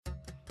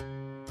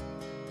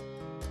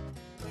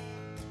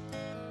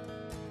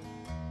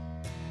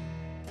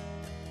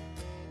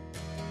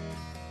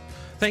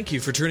Thank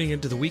you for tuning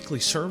into the weekly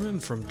sermon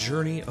from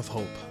Journey of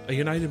Hope, a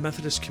United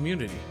Methodist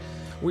community.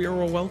 We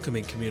are a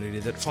welcoming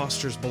community that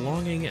fosters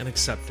belonging and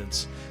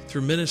acceptance.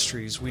 Through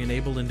ministries, we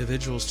enable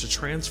individuals to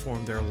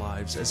transform their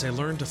lives as they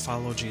learn to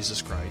follow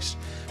Jesus Christ.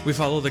 We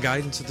follow the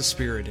guidance of the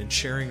Spirit in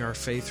sharing our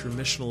faith through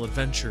missional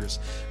adventures,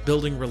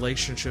 building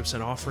relationships,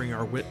 and offering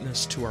our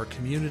witness to our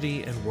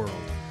community and world.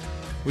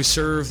 We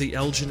serve the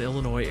Elgin,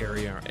 Illinois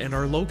area and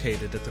are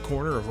located at the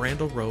corner of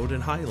Randall Road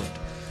and Highland.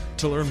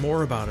 To learn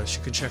more about us,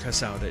 you can check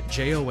us out at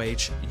johumc.org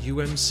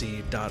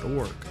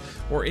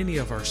or any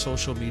of our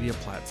social media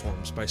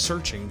platforms by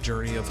searching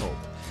Journey of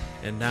Hope.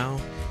 And now,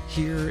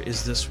 here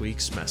is this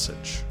week's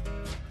message.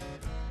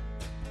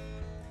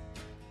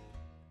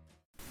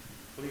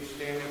 Please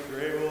stand if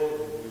you're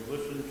able. We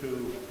listen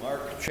to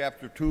Mark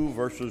chapter 2,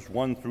 verses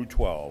 1 through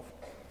 12.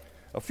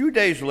 A few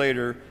days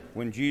later,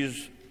 when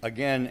Jesus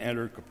again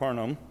entered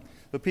Capernaum,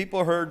 the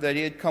people heard that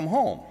he had come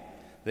home.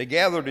 They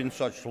gathered in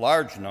such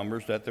large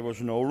numbers that there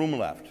was no room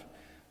left,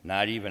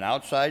 not even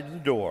outside the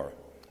door,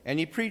 and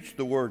he preached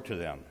the word to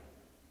them.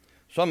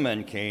 Some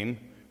men came,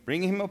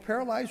 bringing him a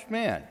paralyzed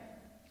man,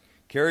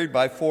 carried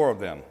by 4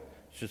 of them.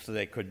 Since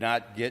they could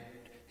not get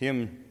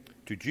him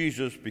to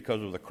Jesus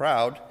because of the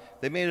crowd,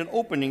 they made an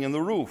opening in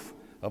the roof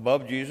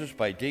above Jesus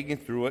by digging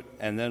through it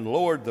and then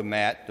lowered the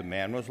mat the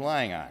man was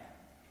lying on.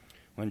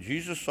 When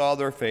Jesus saw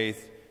their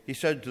faith, he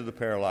said to the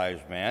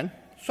paralyzed man,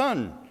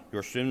 "Son,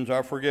 your sins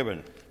are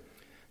forgiven."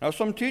 Now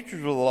some teachers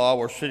of the law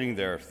were sitting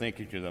there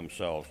thinking to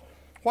themselves,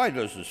 "Why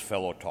does this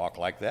fellow talk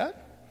like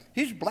that?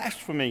 He's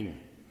blaspheming.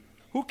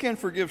 Who can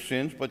forgive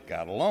sins but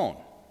God alone?"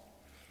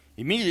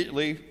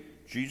 Immediately,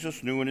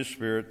 Jesus knew in his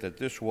spirit that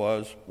this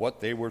was what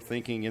they were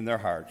thinking in their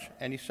hearts,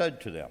 and he said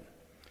to them,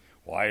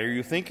 "Why are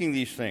you thinking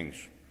these things?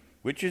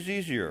 Which is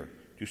easier,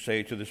 to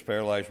say to this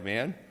paralyzed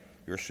man,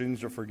 'Your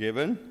sins are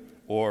forgiven,'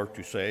 or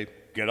to say,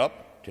 'Get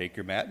up, take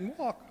your mat, and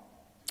walk'?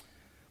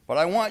 But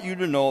I want you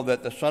to know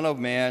that the Son of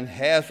Man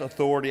has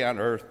authority on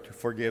earth to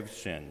forgive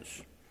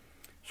sins."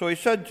 So he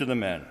said to the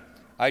men,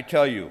 "I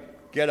tell you,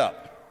 get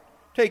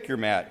up, take your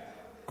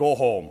mat, go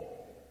home."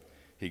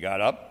 He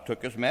got up,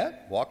 took his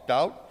mat, walked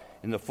out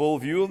in the full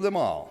view of them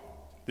all.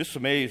 This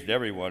amazed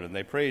everyone, and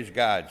they praised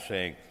God,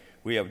 saying,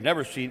 "We have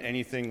never seen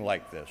anything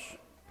like this."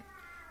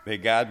 May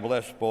God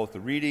bless both the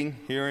reading,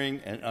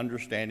 hearing, and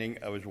understanding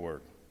of his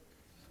word.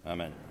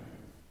 Amen.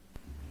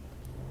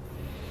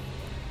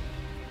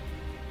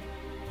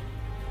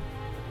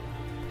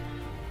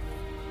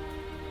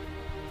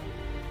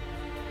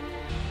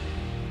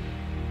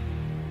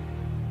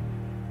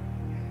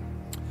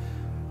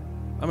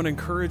 I'm going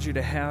to encourage you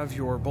to have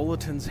your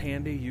bulletins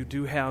handy. You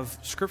do have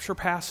scripture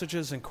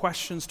passages and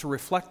questions to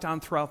reflect on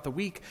throughout the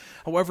week.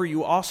 However,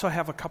 you also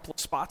have a couple of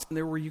spots in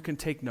there where you can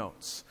take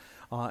notes.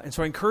 And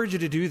so I encourage you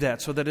to do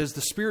that so that as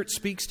the Spirit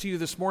speaks to you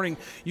this morning,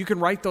 you can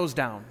write those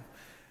down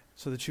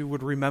so that you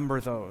would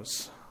remember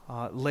those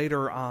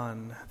later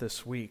on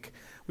this week.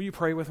 Will you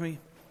pray with me?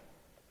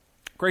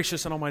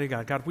 Gracious and almighty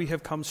God, God, we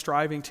have come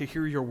striving to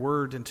hear your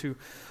word and to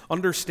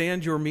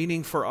understand your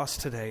meaning for us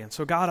today. And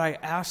so, God, I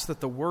ask that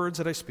the words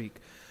that I speak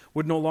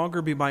would no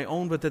longer be my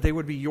own, but that they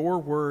would be your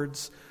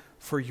words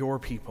for your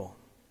people.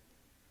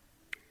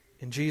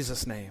 In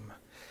Jesus' name,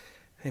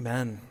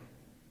 amen.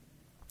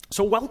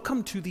 So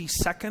welcome to the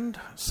second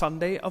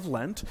Sunday of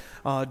Lent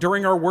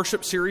during our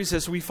worship series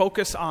as we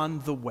focus on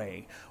the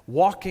way,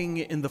 walking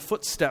in the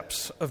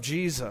footsteps of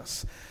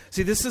Jesus.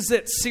 See, this is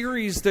that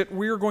series that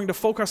we're going to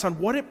focus on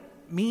what it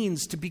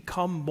means to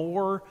become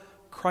more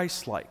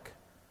Christ-like,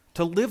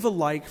 to live a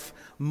life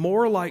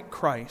more like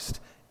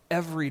Christ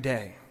every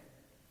day.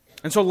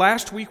 And so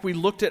last week we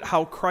looked at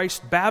how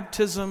Christ's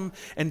baptism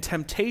and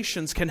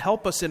temptations can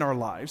help us in our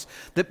lives,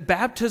 that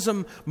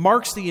baptism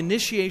marks the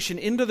initiation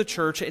into the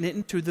church and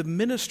into the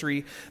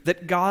ministry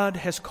that God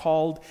has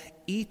called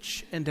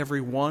each and every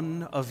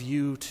one of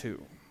you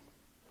to.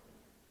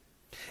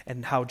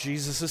 And how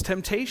Jesus'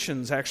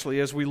 temptations, actually,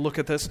 as we look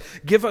at this,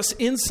 give us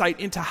insight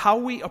into how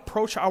we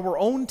approach our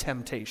own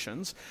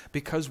temptations,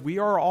 because we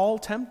are all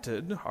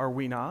tempted, are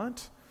we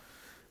not?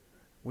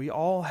 We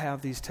all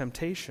have these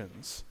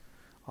temptations.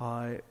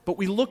 But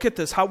we look at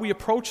this, how we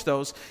approach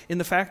those, in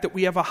the fact that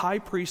we have a high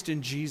priest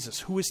in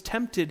Jesus who is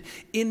tempted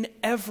in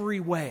every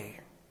way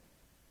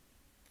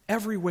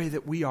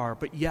that we are,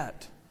 but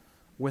yet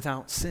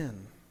without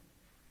sin.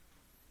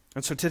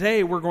 And so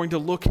today we're going to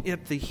look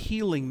at the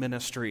healing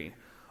ministry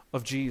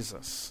of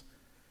Jesus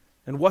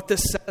and what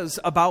this says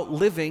about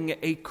living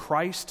a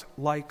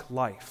Christ-like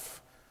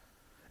life.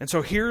 And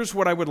so here's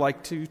what I would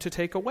like to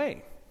take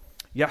away.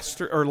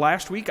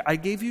 Last week I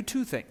gave you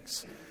 2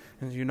 things.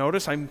 And you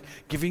notice I'm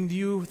giving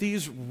you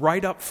these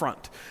right up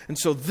front. And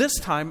so this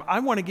time I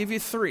want to give you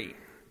 3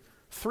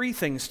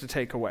 things to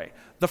take away.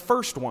 The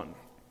first one,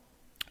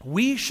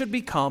 we should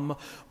become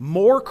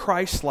more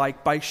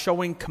Christ-like by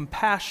showing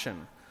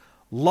compassion,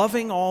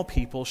 loving all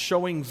people,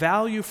 showing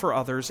value for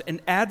others,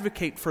 and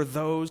advocate for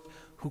those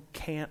who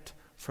can't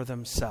for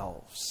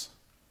themselves.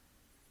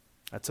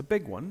 That's a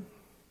big one,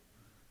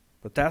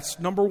 but that's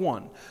number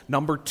 1.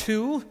 Number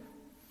 2,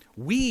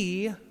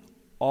 we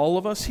all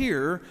of us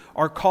here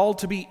are called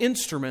to be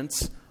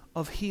instruments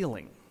of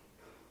healing.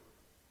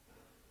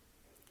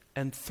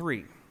 And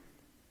 3,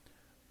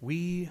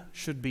 we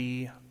should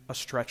be a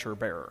stretcher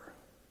bearer.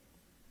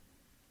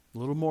 A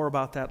little more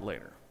about that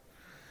later.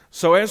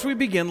 So as we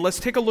begin,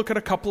 let's take a look at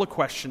a couple of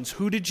questions.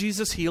 Who did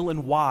Jesus heal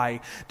and why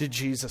did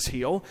Jesus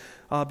heal?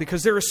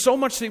 Because there is so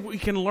much that we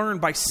can learn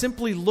by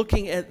simply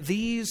looking at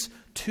these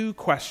 2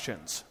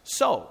 questions.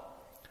 So,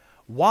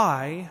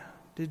 why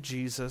did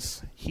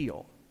Jesus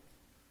heal?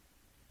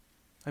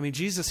 I mean,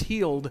 Jesus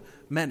healed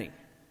many.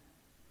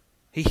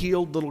 He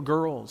healed little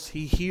girls.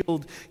 He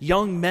healed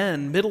young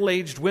men,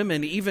 middle-aged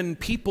women, even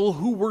people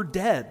who were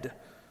dead.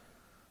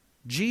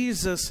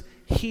 Jesus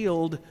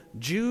healed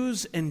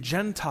Jews and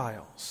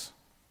Gentiles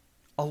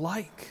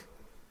alike.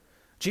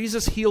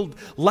 Jesus healed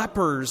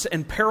lepers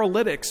and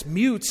paralytics,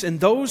 mutes, and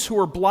those who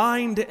were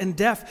blind and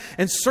deaf,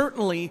 and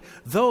certainly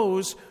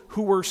those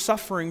who were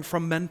suffering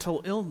from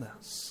mental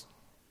illness.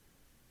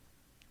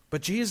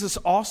 But Jesus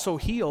also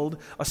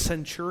healed a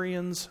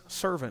centurion's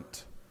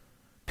servant,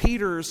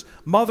 Peter's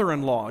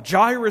mother-in-law,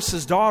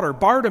 Jairus' daughter,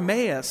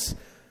 Bartimaeus,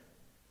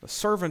 the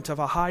servant of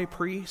a high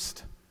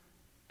priest,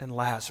 and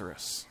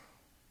Lazarus.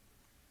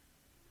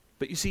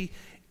 But you see,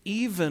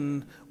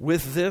 even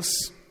with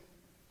this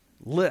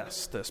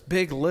list, this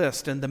big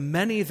list, and the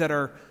many that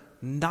are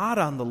not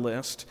on the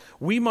list,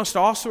 we must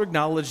also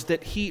acknowledge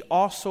that he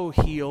also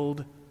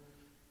healed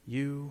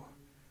you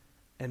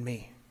and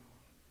me.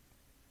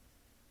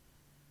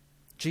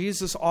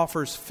 Jesus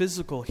offers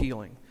physical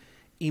healing,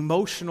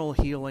 emotional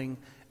healing,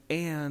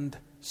 and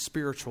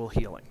spiritual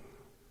healing.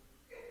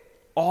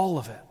 All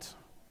of it.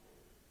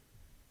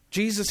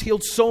 Jesus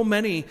healed so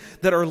many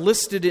that are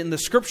listed in the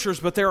Scriptures,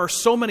 but there are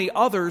so many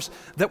others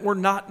that were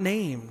not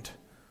named.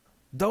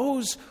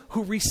 Those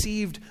who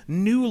received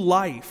new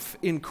life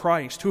in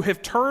Christ, who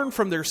have turned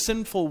from their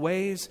sinful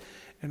ways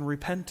and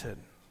repented.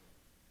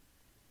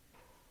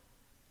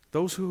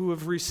 Those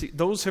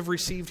have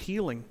received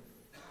healing,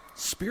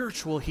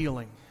 spiritual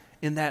healing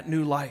in that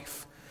new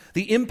life.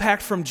 The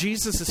impact from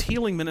Jesus'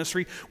 healing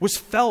ministry was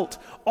felt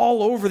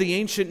all over the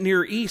ancient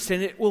Near East,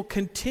 and it will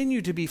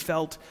continue to be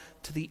felt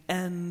to the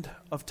end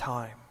of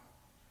time.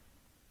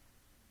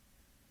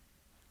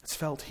 It's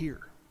felt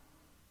here.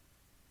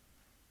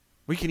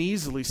 We can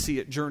easily see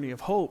at Journey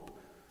of Hope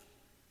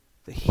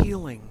the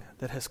healing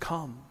that has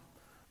come,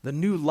 the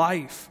new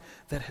life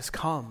that has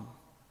come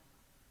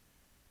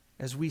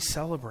as we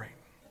celebrate.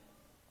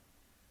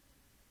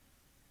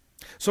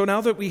 So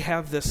now that we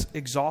have this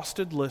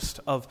exhausted list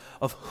of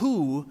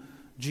who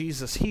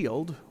Jesus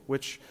healed,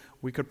 which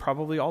we could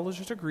probably all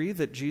just agree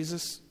that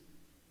Jesus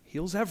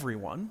heals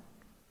everyone,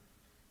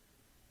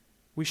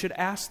 we should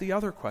ask the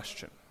other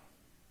question.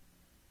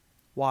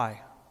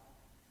 Why?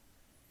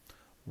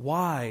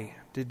 Why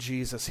did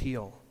Jesus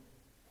heal?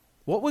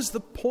 What was the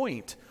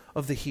point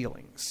of the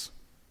healings?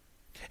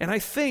 And I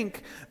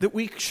think that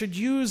we should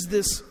use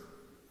this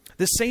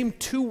same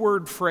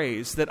 2-word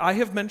phrase that I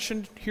have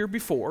mentioned here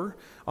before.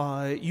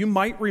 You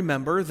might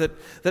remember that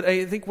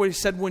I think what he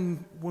said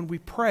when we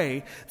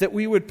pray, that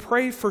we would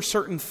pray for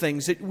certain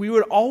things, that we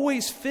would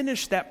always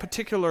finish that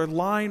particular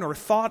line or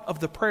thought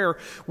of the prayer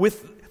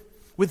with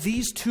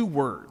these 2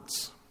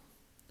 words.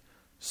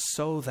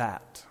 So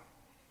that.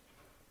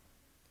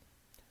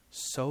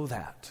 So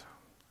that.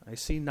 I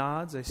see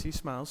nods, I see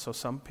smiles, so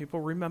some people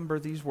remember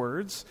these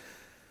words.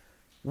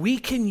 We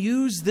can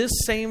use this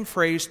same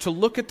phrase to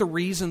look at the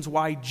reasons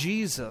why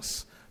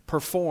Jesus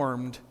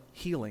performed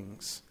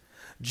healings.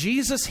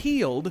 Jesus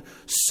healed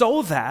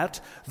so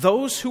that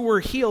those who were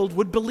healed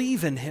would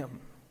believe in him,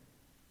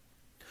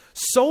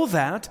 so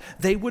that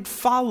they would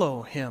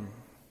follow him,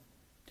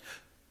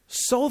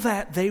 so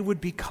that they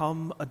would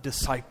become a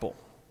disciple,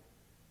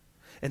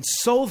 and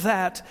so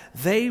that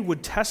they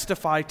would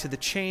testify to the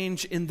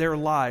change in their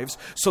lives,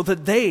 so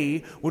that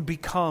they would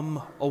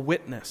become a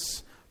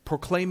witness,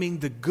 proclaiming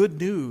the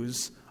good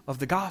news of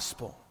the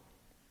gospel.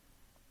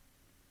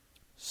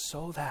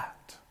 So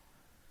that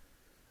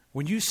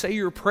when you say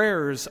your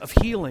prayers of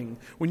healing,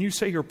 when you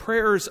say your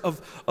prayers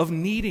of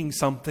needing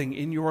something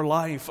in your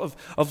life,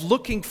 of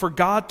looking for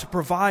God to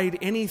provide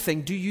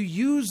anything, do you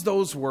use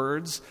those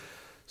words,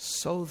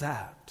 so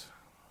that?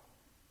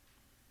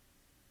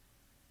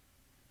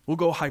 We'll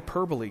go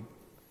hyperbole,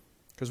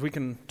 because we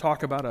can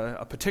talk about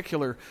a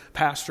particular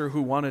pastor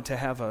who wanted to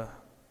have a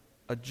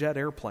jet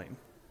airplane.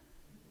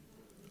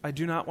 I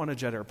do not want a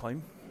jet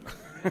airplane.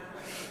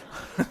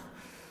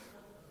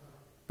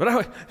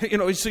 But,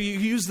 so you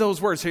use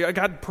those words. So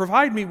God,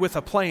 provide me with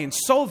a plane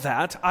so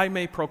that I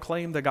may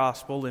proclaim the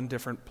gospel in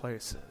different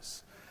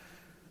places.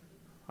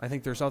 I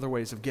think there's other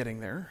ways of getting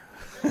there.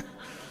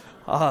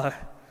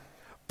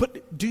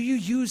 But do you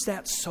use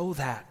that so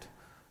that?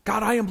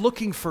 God, I am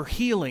looking for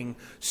healing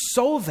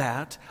so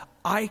that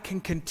I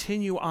can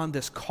continue on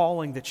this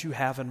calling that you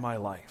have in my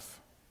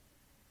life.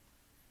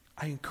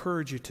 I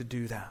encourage you to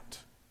do that.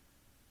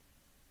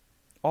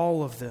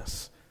 All of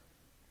this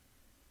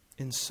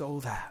in so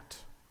that.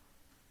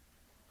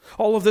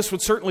 All of this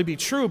would certainly be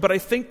true, but I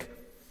think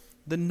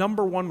the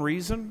number one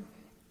reason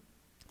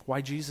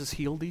why Jesus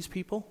healed these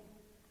people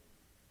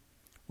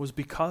was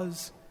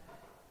because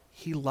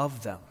he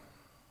loved them.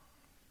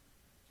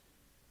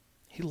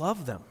 He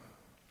loved them.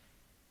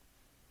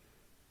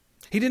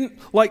 He didn't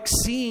like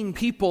seeing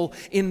people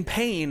in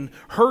pain,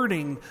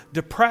 hurting,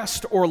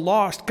 depressed, or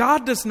lost.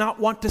 God does not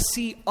want to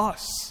see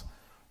us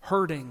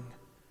hurting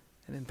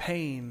and in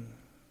pain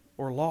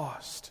or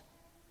lost.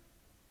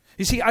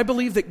 You see, I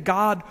believe that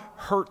God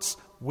hurts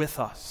with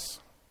us.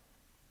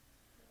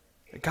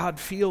 That God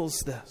feels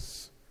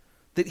this.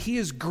 That he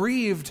is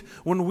grieved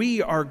when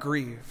we are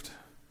grieved.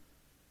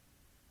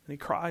 And he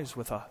cries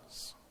with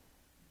us.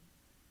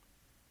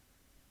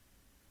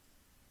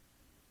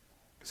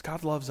 Because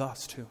God loves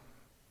us too.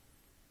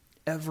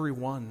 Every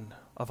one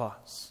of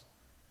us.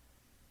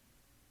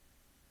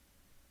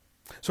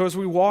 So as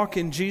we walk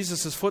in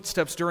Jesus'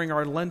 footsteps during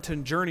our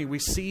Lenten journey, we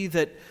see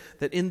that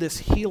in this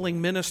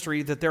healing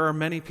ministry that there are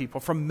many people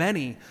from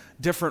many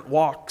different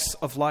walks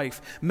of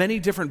life, many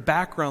different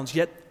backgrounds,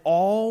 yet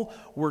all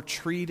were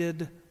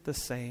treated the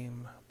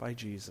same by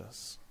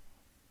Jesus.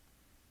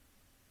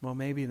 Well,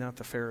 maybe not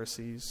the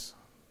Pharisees,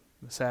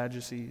 the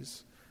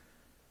Sadducees,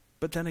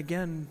 but then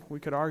again, we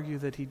could argue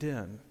that he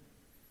did.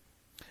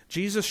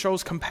 Jesus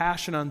shows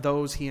compassion on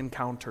those he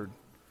encountered,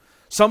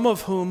 some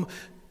of whom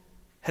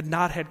had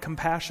not had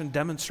compassion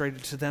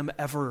demonstrated to them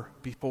ever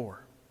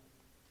before.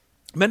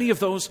 Many of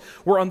those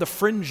were on the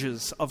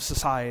fringes of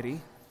society.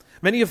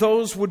 Many of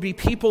those would be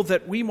people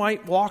that we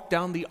might walk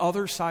down the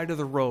other side of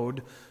the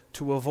road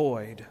to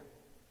avoid.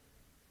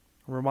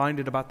 I'm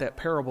reminded about that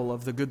parable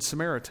of the Good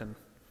Samaritan,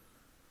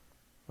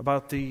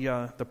 about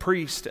the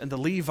priest and the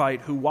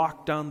Levite who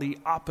walked down the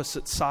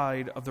opposite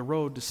side of the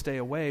road to stay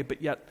away,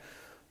 but yet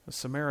the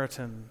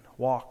Samaritan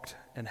walked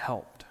and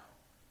helped.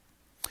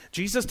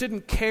 Jesus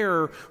didn't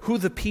care who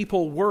the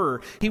people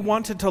were. He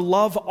wanted to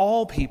love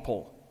all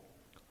people.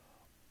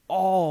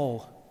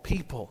 All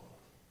people.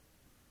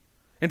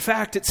 In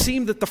fact, it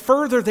seemed that the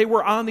further they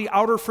were on the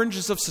outer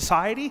fringes of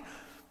society,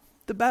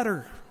 the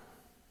better.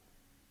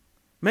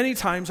 Many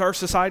times our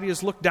society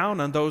has looked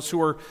down on those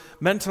who are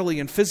mentally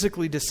and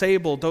physically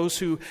disabled, those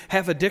who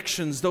have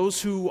addictions,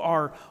 those who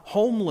are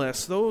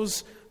homeless,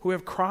 those who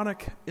have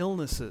chronic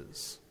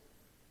illnesses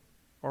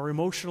or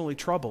emotionally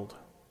troubled.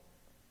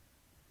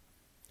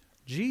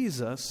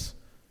 Jesus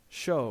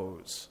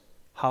shows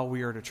how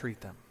we are to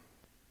treat them.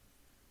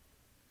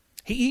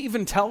 He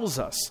even tells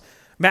us,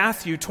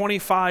 Matthew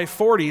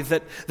 25:40,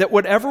 that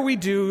whatever we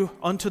do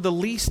unto the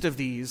least of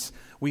these,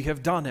 we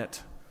have done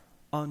it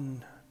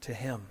unto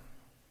him.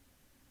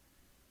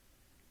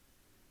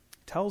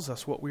 Tells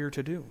us what we are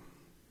to do.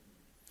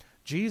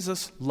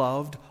 Jesus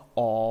loved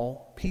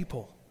all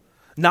people,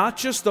 not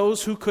just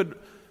those who could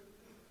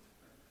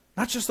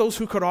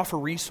offer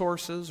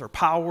resources or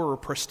power or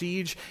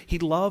prestige. He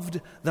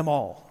loved them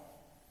all.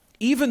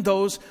 Even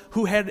those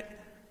who had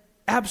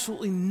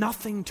absolutely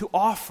nothing to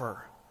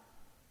offer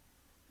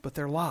but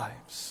their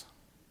lives.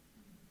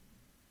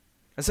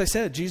 As I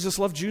said, Jesus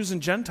loved Jews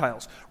and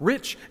Gentiles,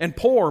 rich and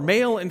poor,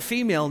 male and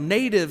female,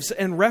 natives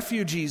and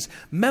refugees,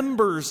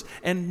 members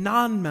and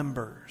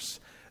non-members.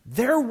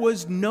 There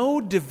was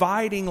no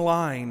dividing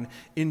line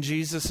in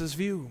Jesus'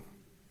 view.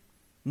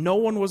 No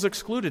one was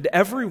excluded.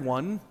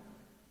 Everyone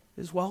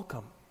is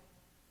welcome.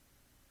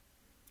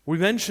 We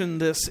mention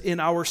this in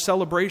our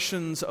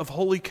celebrations of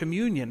Holy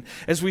Communion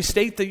as we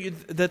state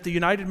that the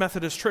United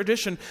Methodist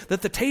tradition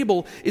that the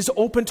table is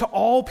open to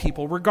all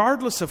people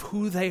regardless of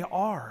who they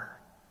are.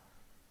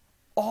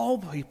 All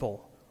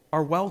people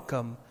are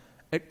welcome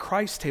at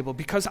Christ's table,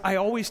 because I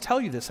always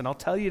tell you this, and I'll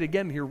tell you it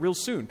again here real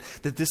soon,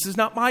 that this is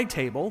not my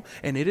table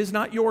and it is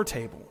not your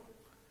table.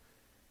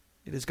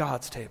 It is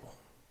God's table.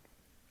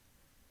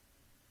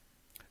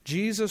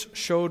 Jesus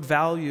showed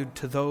value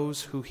to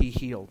those who he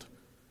healed.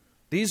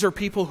 These are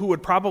people who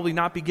would probably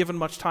not be given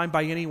much time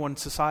by anyone in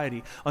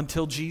society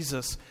until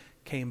Jesus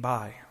came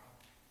by.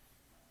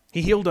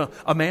 He healed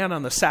a man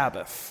on the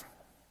Sabbath,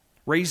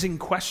 raising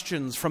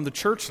questions from the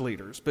church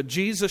leaders. But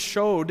Jesus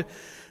showed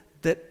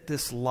that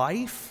this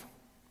life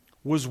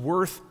was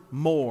worth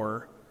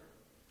more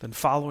than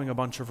following a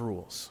bunch of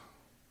rules.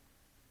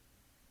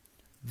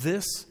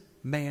 This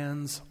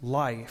man's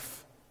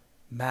life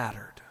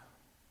mattered.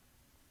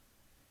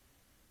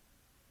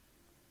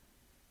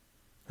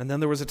 And then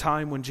there was a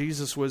time when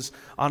Jesus was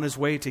on his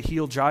way to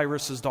heal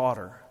Jairus'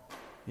 daughter.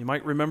 You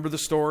might remember the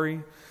story.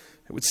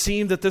 It would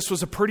seem that this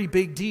was a pretty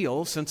big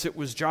deal, since it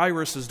was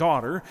Jairus'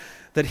 daughter,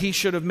 that he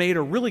should have made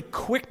a really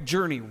quick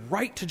journey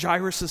right to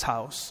Jairus'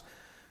 house.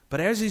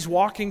 But as he's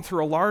walking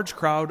through a large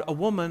crowd, a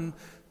woman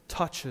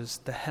touches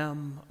the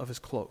hem of his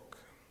cloak.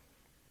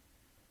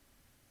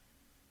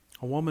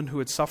 A woman who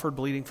had suffered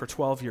bleeding for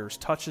 12 years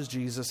touches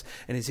Jesus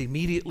and is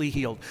immediately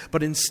healed.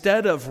 But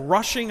instead of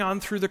rushing on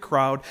through the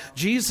crowd,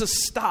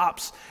 Jesus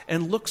stops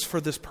and looks for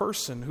this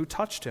person who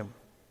touched him.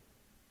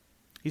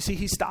 You see,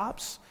 he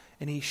stops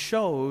and he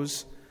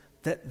shows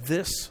that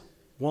this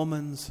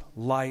woman's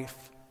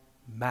life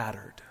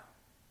mattered.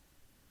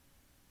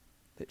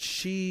 That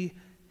she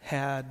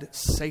had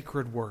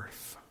sacred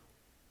worth.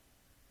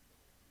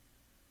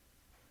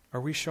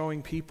 Are we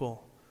showing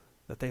people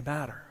that they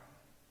matter.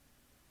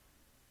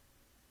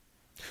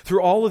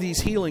 Through all of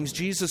these healings,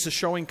 Jesus is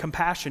showing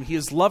compassion. He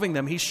is loving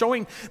them. He's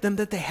showing them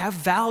that they have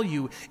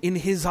value in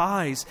His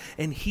eyes,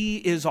 and He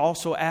is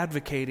also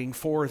advocating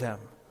for them.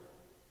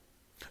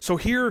 So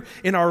here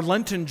in our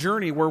Lenten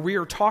journey, where we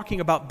are talking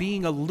about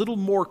being a little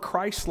more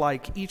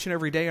Christ-like each and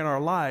every day in our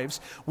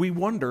lives, we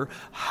wonder,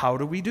 how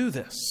do we do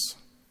this?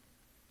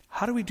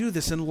 How do we do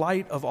this in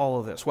light of all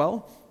of this?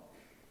 Well,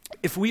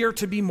 if we are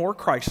to be more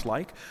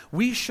Christ-like,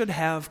 we should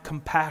have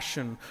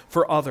compassion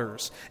for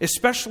others,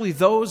 especially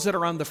those that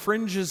are on the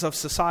fringes of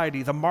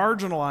society, the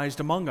marginalized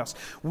among us.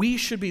 We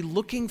should be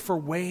looking for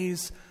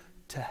ways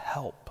to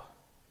help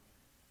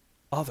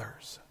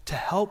others, to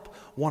help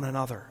one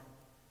another.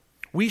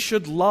 We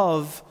should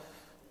love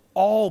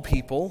all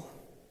people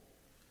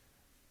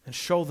and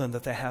show them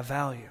that they have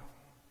value.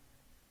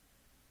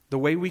 The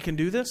way we can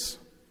do this?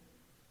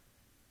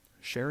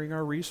 Sharing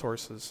our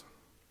resources.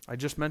 I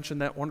just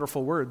mentioned that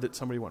wonderful word that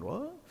somebody went,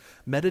 what?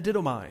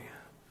 Metadidomai.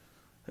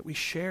 That we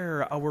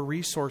share our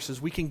resources.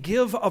 We can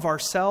give of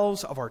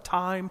ourselves, of our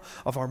time,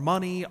 of our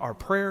money, our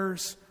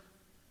prayers.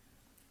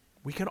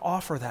 We can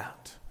offer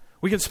that.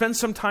 We can spend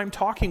some time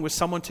talking with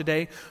someone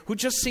today who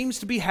just seems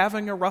to be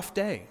having a rough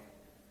day.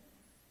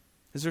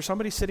 Is there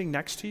somebody sitting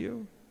next to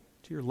you,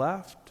 to your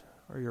left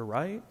or your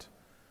right,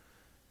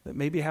 that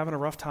may be having a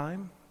rough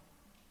time?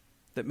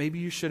 That maybe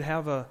you should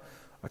have a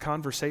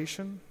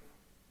conversation?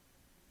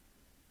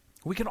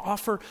 We can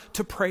offer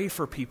to pray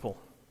for people,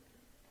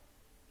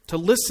 to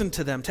listen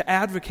to them, to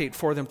advocate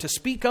for them, to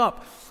speak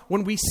up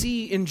when we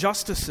see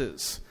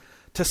injustices,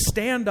 to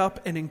stand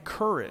up and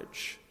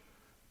encourage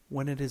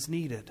when it is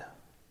needed.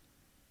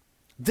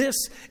 This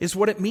is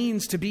what it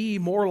means to be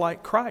more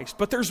like Christ.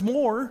 But there's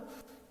more.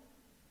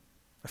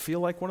 I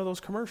feel like one of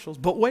those commercials.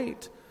 But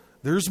wait,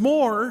 there's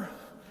more.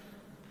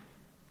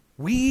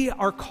 We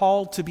are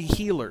called to be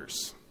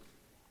healers.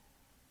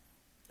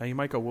 Now you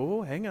might go,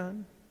 whoa, hang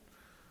on.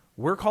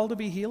 We're called to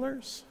be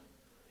healers?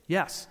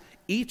 Yes,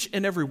 each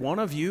and every one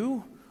of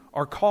you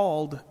are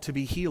called to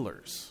be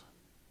healers.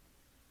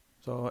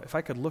 So if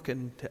I could look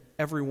into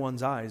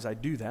everyone's eyes,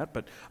 I'd do that,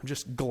 but I'm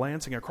just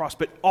glancing across.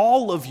 But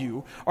all of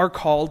you are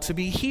called to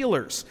be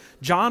healers.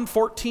 John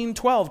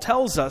 14:12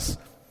 tells us,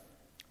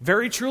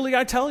 very truly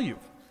I tell you,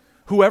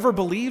 whoever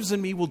believes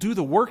in me will do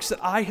the works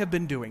that I have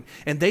been doing,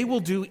 and they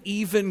will do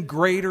even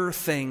greater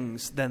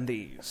things than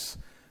these,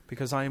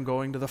 because I am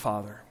going to the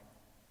Father.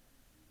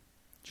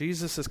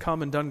 Jesus has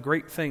come and done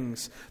great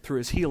things through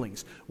His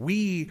healings.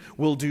 We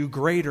will do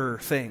greater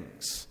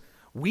things.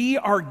 We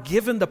are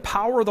given the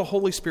power of the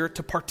Holy Spirit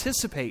to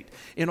participate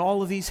in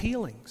all of these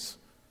healings.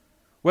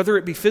 Whether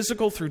it be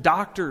physical through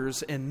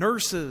doctors and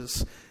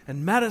nurses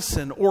and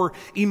medicine, or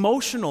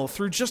emotional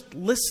through just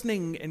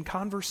listening and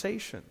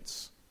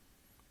conversations.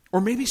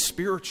 Or maybe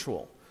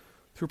spiritual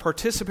through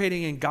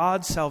participating in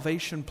God's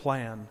salvation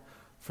plan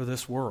for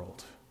this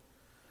world.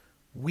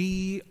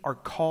 We are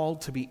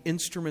called to be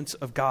instruments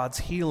of God's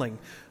healing.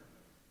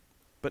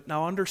 But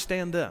now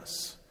understand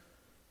this.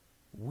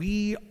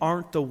 We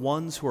aren't the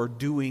ones who are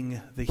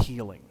doing the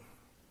healing.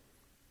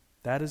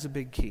 That is a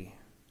big key.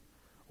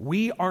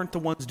 We aren't the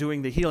ones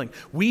doing the healing.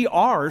 We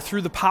are,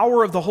 through the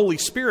power of the Holy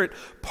Spirit,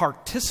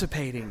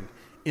 participating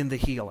in the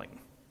healing.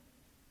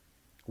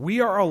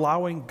 We are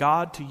allowing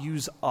God to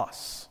use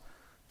us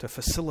to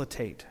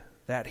facilitate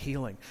that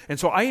healing. And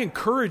so I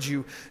encourage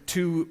you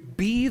to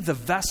be the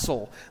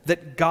vessel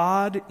that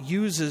God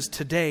uses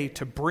today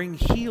to bring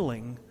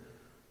healing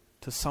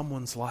to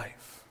someone's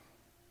life.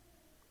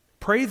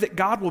 Pray that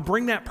God will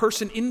bring that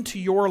person into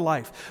your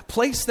life.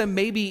 Place them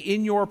maybe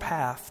in your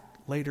path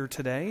later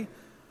today.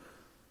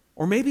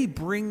 Or maybe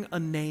bring a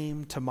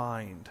name to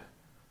mind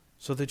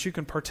so that you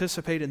can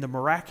participate in the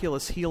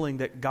miraculous healing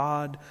that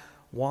God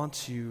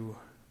wants you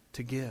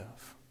to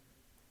give.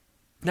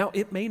 Now,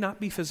 it may not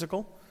be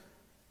physical,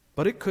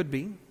 but it could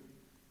be.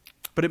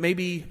 But it may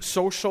be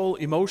social,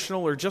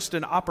 emotional, or just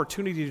an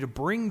opportunity to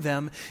bring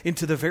them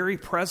into the very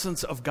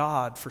presence of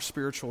God for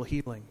spiritual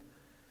healing.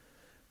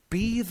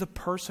 Be the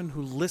person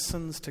who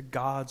listens to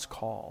God's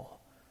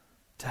call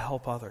to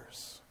help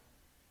others.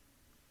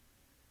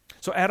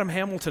 So Adam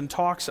Hamilton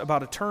talks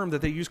about a term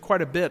that they use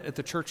quite a bit at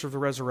the Church of the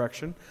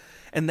Resurrection,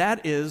 and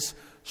that is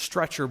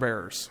stretcher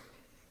bearers.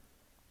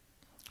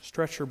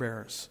 Stretcher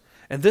bearers.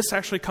 And this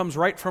actually comes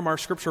right from our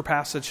scripture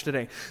passage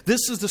today.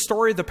 This is the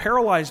story of the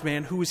paralyzed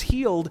man who was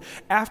healed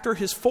after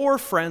his 4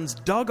 friends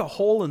dug a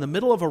hole in the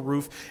middle of a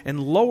roof and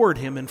lowered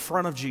him in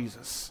front of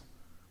Jesus.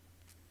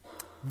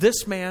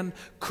 This man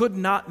could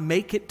not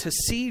make it to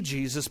see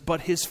Jesus,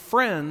 but his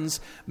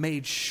friends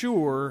made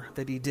sure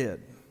that he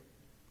did.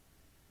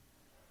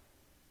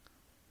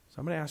 So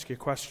I'm going to ask you a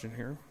question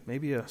here,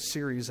 maybe a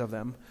series of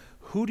them.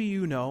 Who do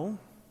you know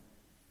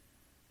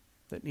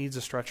that needs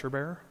a stretcher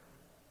bearer?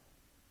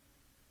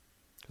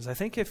 Because I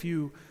think if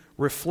you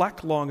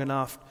reflect long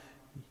enough,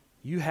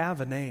 you have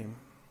a name.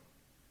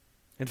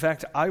 In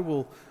fact, I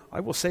will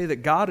say that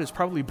God is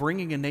probably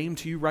bringing a name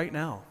to you right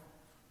now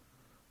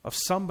of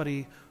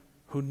somebody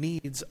who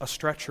needs a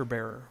stretcher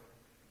bearer.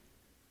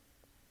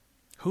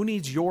 Who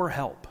needs your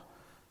help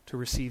to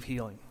receive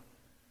healing?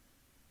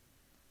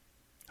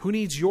 Who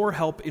needs your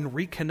help in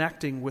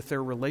reconnecting with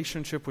their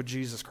relationship with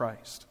Jesus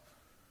Christ?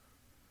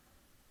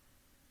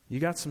 You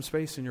got some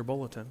space in your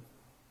bulletin.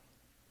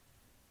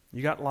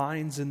 You got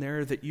lines in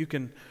there that you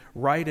can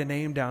write a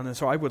name down. And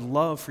so I would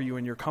love for you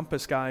in your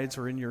compass guides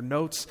or in your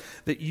notes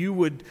that you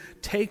would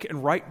take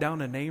and write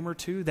down a name or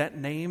two, that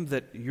name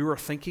that you are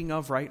thinking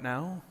of right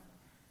now.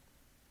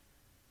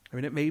 I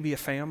mean, it may be a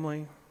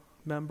family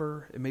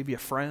member, it may be a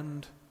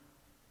friend,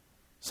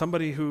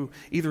 somebody who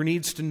either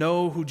needs to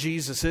know who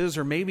Jesus is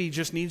or maybe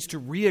just needs to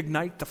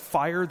reignite the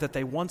fire that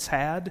they once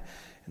had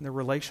in their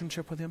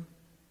relationship with Him.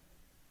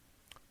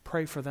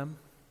 Pray for them.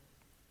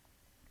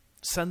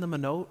 Send them a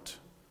note.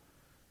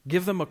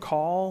 Give them a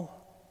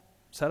call.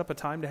 Set up a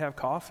time to have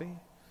coffee.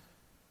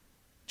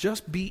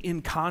 Just be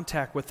in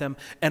contact with them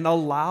and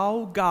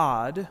allow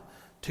God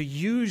to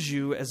use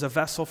you as a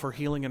vessel for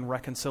healing and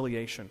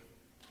reconciliation.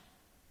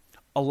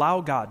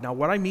 Allow God. Now,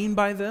 what I mean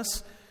by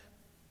this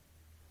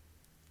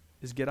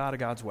is get out of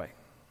God's way.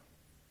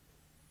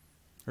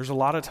 There's a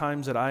lot of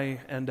times that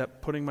I end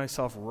up putting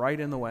myself right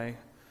in the way.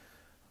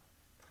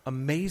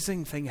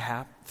 Amazing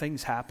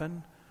things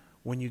happen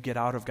when you get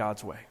out of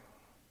God's way.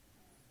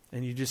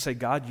 And you just say,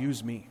 God,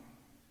 use me.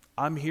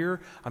 I'm here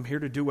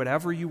to do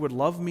whatever you would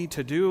love me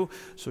to do,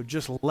 so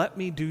just let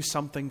me do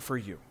something for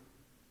you.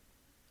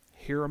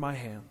 Here are my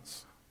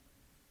hands.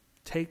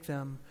 Take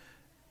them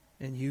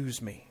and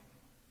use me.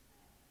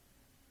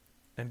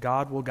 And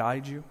God will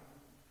guide you.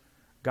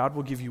 God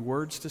will give you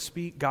words to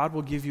speak. God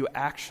will give you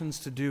actions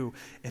to do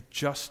at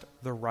just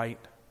the right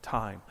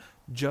time.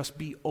 Just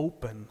be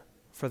open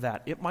for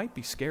that. It might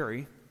be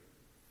scary.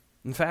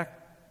 In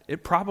fact,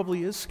 it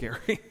probably is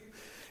scary.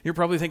 You're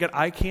probably thinking,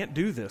 I can't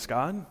do this,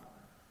 God.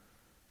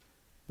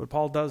 But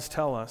Paul does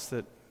tell us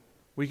that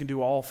we can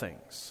do all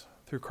things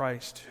through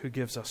Christ who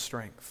gives us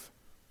strength.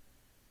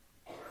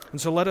 And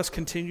so let us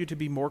continue to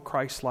be more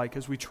Christ-like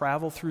as we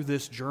travel through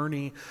this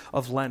journey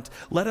of Lent.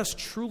 Let us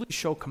truly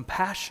show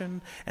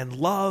compassion and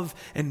love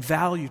and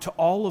value to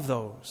all of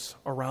those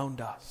around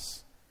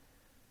us.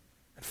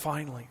 And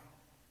finally,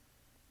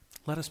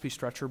 let us be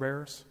stretcher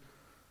bearers.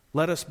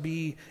 Let us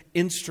be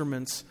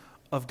instruments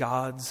of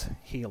God's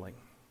healing.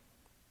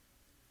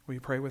 Will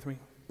you pray with me?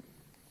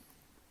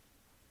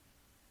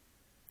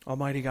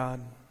 Almighty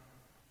God,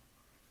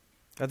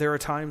 there are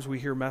times we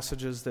hear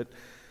messages that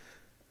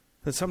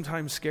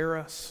sometimes scare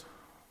us,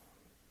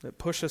 that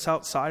push us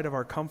outside of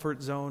our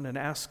comfort zone and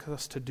ask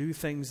us to do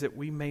things that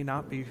we may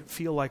not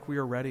feel like we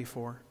are ready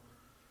for.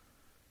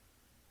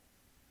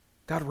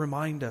 God,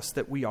 remind us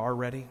that we are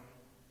ready.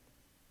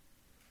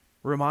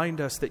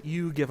 Remind us that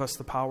you give us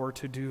the power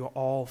to do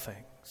all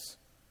things.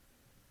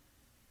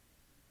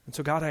 And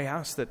so, God, I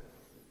ask that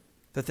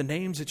the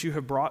names that you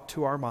have brought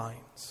to our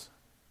minds,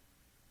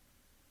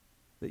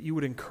 that you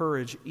would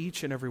encourage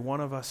each and every one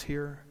of us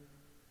here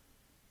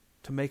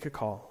to make a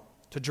call,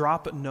 to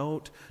drop a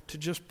note, to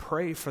just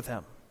pray for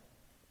them,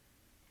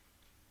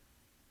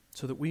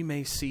 so that we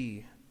may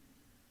see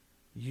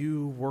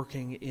you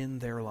working in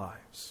their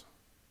lives,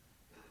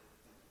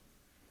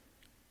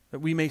 that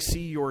we may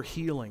see your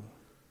healing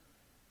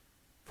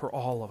for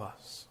all of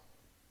us.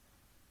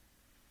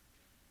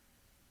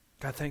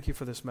 God, thank you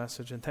for this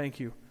message, and thank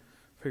you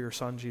for your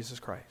Son, Jesus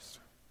Christ.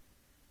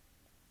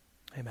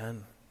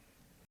 Amen.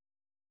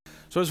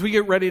 So as we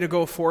get ready to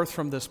go forth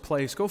from this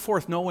place, go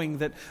forth knowing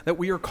that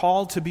we are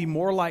called to be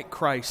more like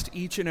Christ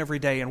each and every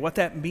day. And what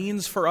that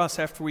means for us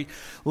after we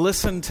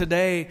listen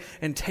today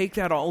and take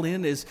that all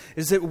in is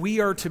that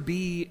we are to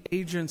be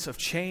agents of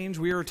change.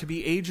 We are to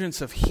be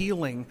agents of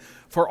healing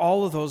for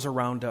all of those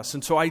around us.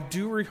 And so I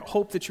do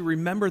hope that you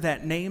remember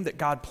that name that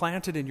God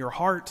planted in your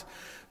heart,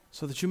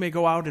 so that you may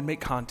go out and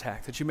make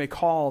contact, that you may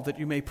call, that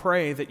you may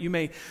pray, that you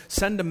may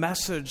send a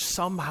message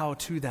somehow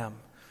to them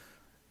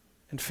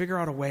and figure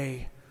out a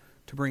way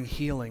to bring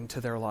healing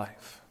to their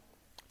life,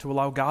 to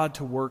allow God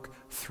to work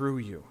through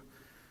you.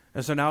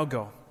 As I now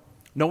go,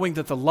 knowing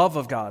that the love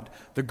of God,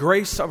 the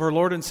grace of our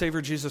Lord and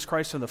Savior Jesus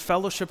Christ, and the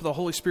fellowship of the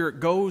Holy Spirit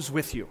goes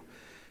with you,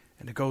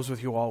 and it goes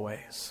with you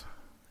always.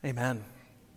 Amen.